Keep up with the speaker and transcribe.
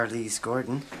Charlize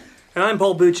Gordon. And I'm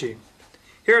Paul Bucci.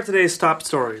 Here are today's top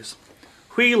stories.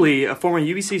 Hui Li, a former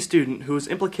UBC student who was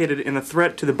implicated in the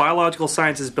threat to the Biological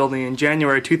Sciences building in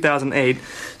January 2008,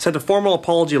 sent a formal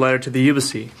apology letter to the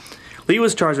UBC. Li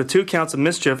was charged with 2 counts of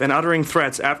mischief and uttering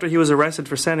threats after he was arrested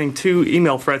for sending 2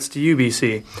 email threats to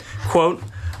UBC. Quote,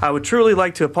 "I would truly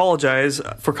like to apologize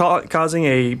for causing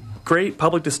a great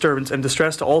public disturbance and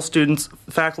distress to all students,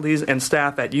 faculties, and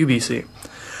staff at UBC.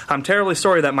 I'm terribly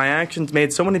sorry that my actions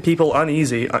made so many people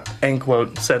uneasy," end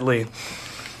quote, said Li.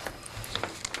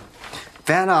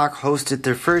 VANOC hosted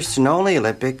their first and only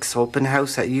Olympics open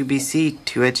house at UBC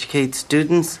to educate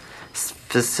students,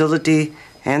 facility,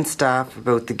 and staff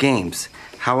about the Games.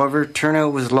 However,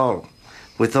 turnout was low,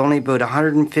 with only about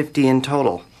 150 in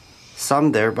total,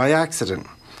 some there by accident.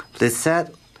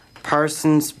 Lisette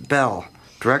Parsons-Bell,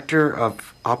 Director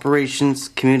of Operations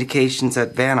Communications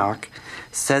at VANOC,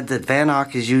 said that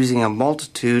VANOC is using a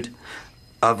multitude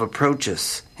of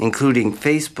approaches, including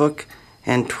Facebook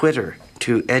and Twitter,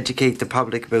 to educate the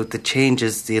public about the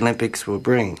changes the Olympics will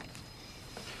bring.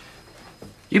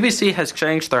 UBC has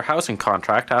changed their housing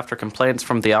contract after complaints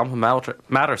from the Alma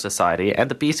Mater Society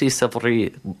and the BC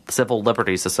Civil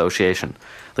Liberties Association.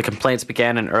 The complaints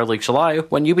began in early July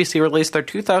when UBC released their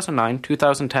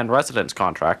 2009-2010 residence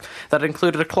contract that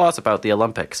included a clause about the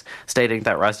Olympics, stating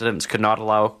that residents could not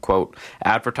allow, quote,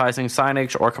 advertising,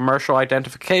 signage, or commercial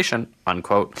identification,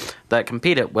 unquote, that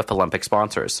competed with Olympic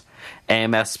sponsors.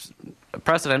 AMS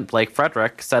President Blake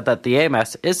Frederick said that the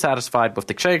AMS is satisfied with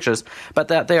the changes, but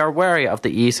that they are wary of the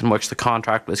ease in which the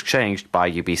contract was changed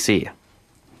by UBC.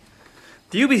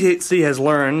 The UBC has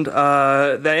learned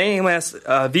that AMS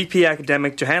VP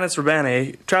academic Johannes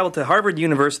Urbane traveled to Harvard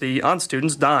University on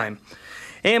students' dime.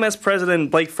 AMS President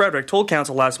Blake Frederick told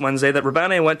Council last Wednesday that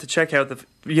Urbane went to check out the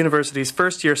university's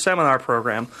first-year seminar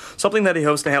program, something that he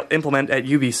hopes to help implement at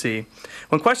UBC.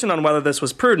 When questioned on whether this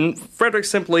was prudent, Frederick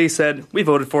simply said, "We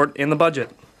voted for it in the budget."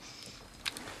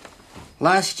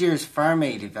 Last year's Farm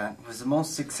Aid event was the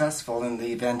most successful in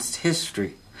the event's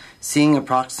history, seeing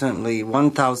approximately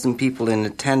 1,000 people in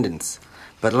attendance.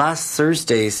 But last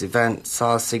Thursday's event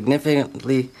saw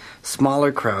significantly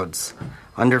smaller crowds.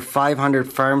 Under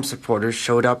 500 farm supporters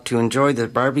showed up to enjoy the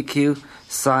barbecue,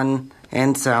 sun,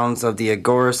 and sounds of the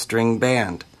Agora String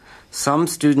Band. Some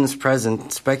students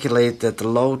present speculate that the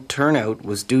low turnout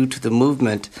was due to the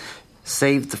movement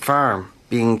Save the Farm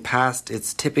being past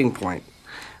its tipping point.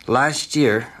 Last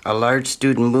year, a large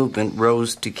student movement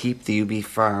rose to keep the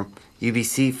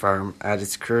UBC farm at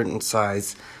its current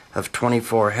size of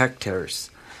 24 hectares,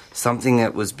 something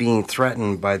that was being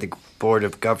threatened by the Board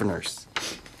of Governors.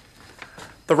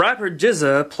 The rapper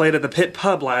GZA played at the Pit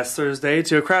Pub last Thursday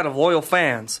to a crowd of loyal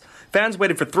fans. Fans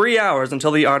waited for 3 hours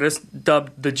until the artist,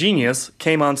 dubbed The Genius,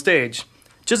 came on stage.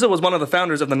 GZA was one of the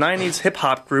founders of the 90s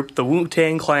hip-hop group The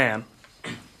Wu-Tang Clan.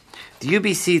 The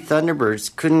UBC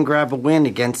Thunderbirds couldn't grab a win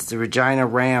against the Regina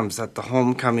Rams at the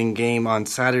homecoming game on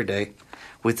Saturday,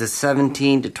 with a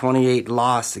 17-28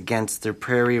 loss against their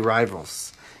Prairie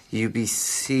rivals.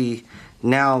 UBC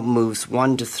now moves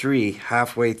 1-3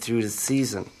 halfway through the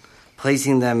season,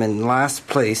 placing them in last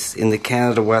place in the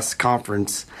Canada West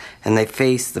Conference, and they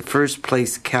face the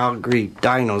first-place Calgary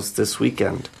Dinos this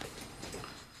weekend.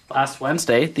 Last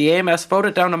Wednesday, the AMS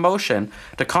voted down a motion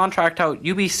to contract out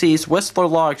UBC's Whistler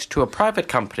Lodge to a private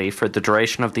company for the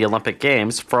duration of the Olympic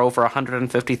Games for over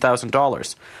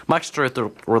 $150,000, much to the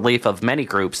relief of many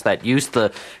groups that use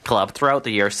the club throughout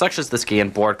the year, such as the Ski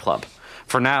and Board Club.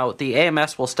 For now, the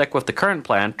AMS will stick with the current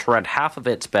plan to rent half of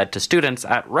its bed to students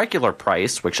at regular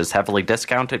price, which is heavily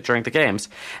discounted during the games,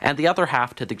 and the other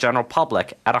half to the general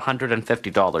public at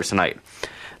 $150 a night.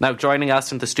 Now, joining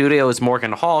us in the studio is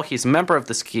Morgan Hall. He's a member of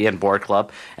the Ski and Board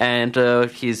Club, and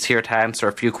he's here to answer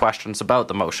a few questions about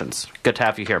the motions. Good to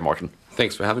have you here, Morgan.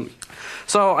 Thanks for having me.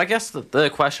 So I guess the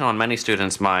question on many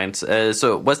students' minds is,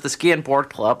 was the Ski and Board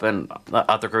Club and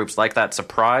other groups like that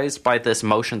surprised by this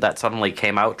motion that suddenly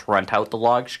came out to rent out the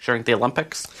lodge during the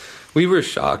Olympics? We were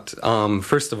shocked.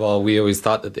 First of all, we always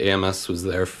thought that the AMS was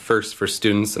there first for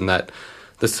students and that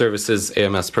the services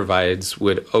AMS provides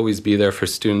would always be there for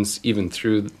students even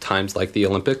through times like the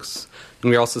Olympics.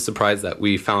 And we were also surprised that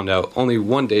we found out only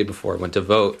one day before it went to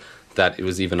vote that it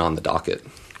was even on the docket.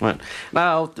 Right.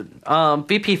 Now,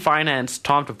 VP Finance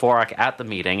Tom Dvorak at the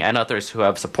meeting and others who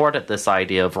have supported this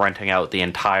idea of renting out the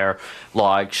entire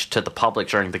lodge to the public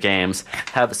during the games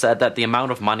have said that the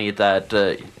amount of money that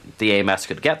the AMS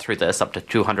could get through this, up to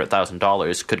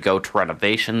 $200,000, could go to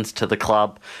renovations to the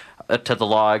club, to the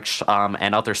lodge,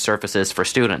 and other services for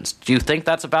students. Do you think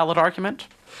that's a valid argument?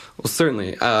 Well,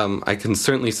 certainly. I can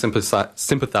certainly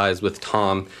sympathize with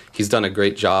Tom. He's done a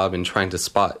great job in trying to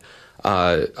spot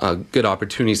good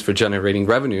opportunities for generating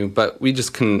revenue, but we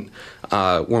just couldn't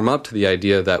warm up to the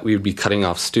idea that we would be cutting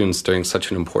off students during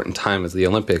such an important time as the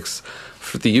Olympics.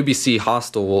 For the UBC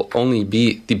hostel will only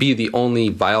be the only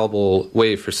viable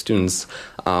way for students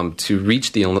to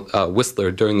reach the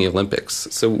Whistler during the Olympics.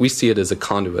 So we see it as a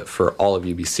conduit for all of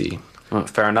UBC.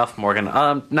 Fair enough, Morgan.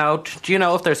 Now, do you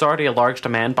know if there's already a large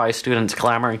demand by students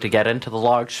clamoring to get into the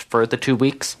lodge for the 2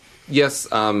 weeks? Yes,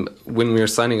 when we were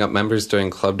signing up members during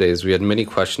club days, we had many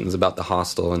questions about the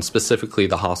hostel, and specifically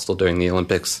the hostel during the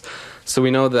Olympics. So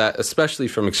we know that, especially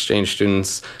from exchange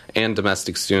students and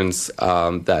domestic students,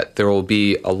 that there will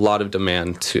be a lot of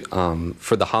demand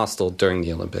for the hostel during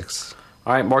the Olympics.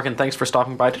 All right, Morgan, thanks for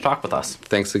stopping by to talk with us.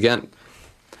 Thanks again.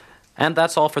 And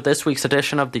that's all for this week's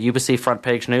edition of the UBC Front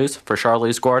Page News. For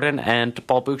Charlize Gordon and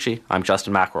Paul Bucci, I'm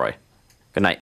Justin McElroy. Good night.